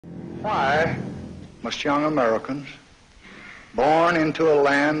Why must young Americans, born into a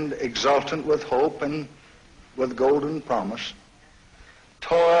land exultant with hope and with golden promise,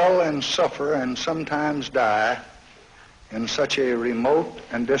 toil and suffer and sometimes die in such a remote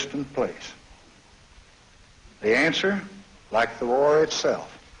and distant place? The answer, like the war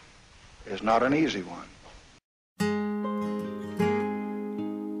itself, is not an easy one.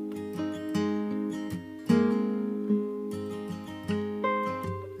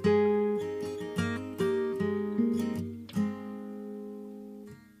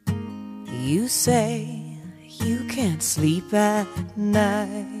 You say you can't sleep at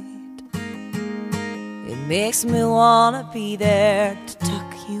night. It makes me wanna be there to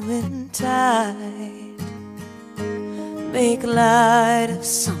tuck you in tight. Make light of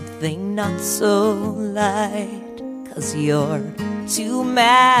something not so light, 'cause you're too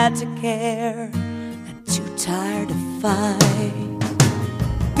mad to care and too tired to fight.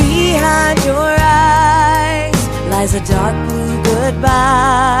 Behind your eyes lies a dark blue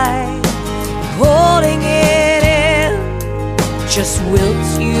goodbye. Holding it in just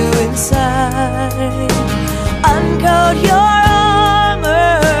wilts you inside. Uncoat your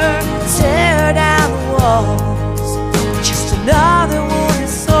armor, tear down the walls. Just another wounded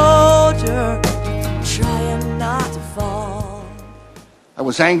soldier trying not to fall. I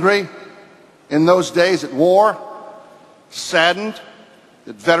was angry in those days at war, saddened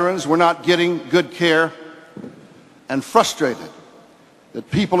that veterans were not getting good care, and frustrated that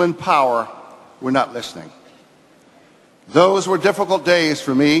people in power were not listening. Those were difficult days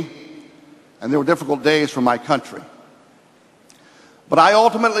for me, and they were difficult days for my country. But I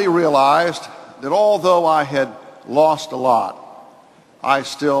ultimately realized that although I had lost a lot, I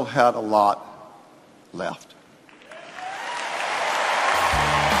still had a lot left.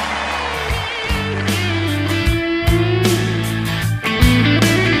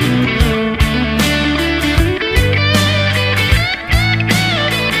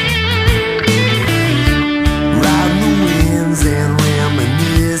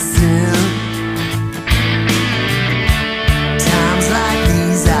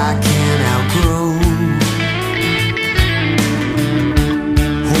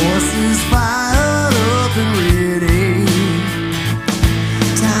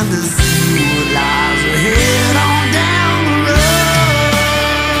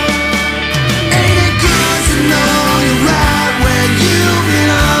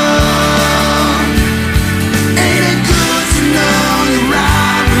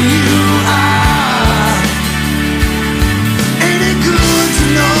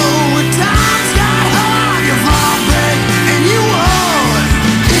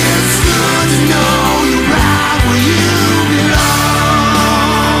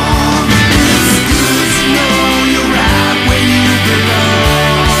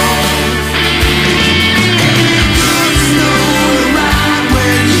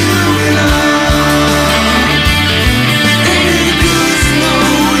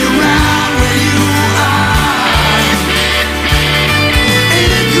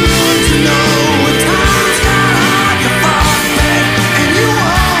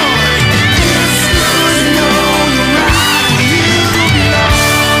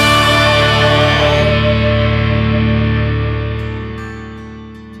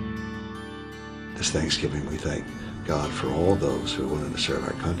 This Thanksgiving, we thank God for all those who are willing to serve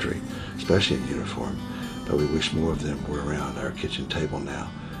our country, especially in uniform, but we wish more of them were around our kitchen table now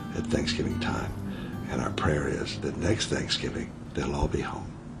at Thanksgiving time. And our prayer is that next Thanksgiving, they'll all be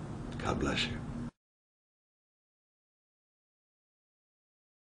home. God bless you.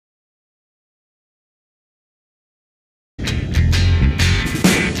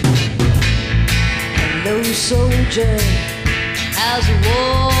 Hello, soldier, how's the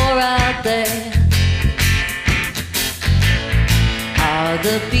war out there? Are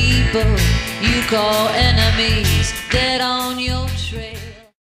the people you call enemies dead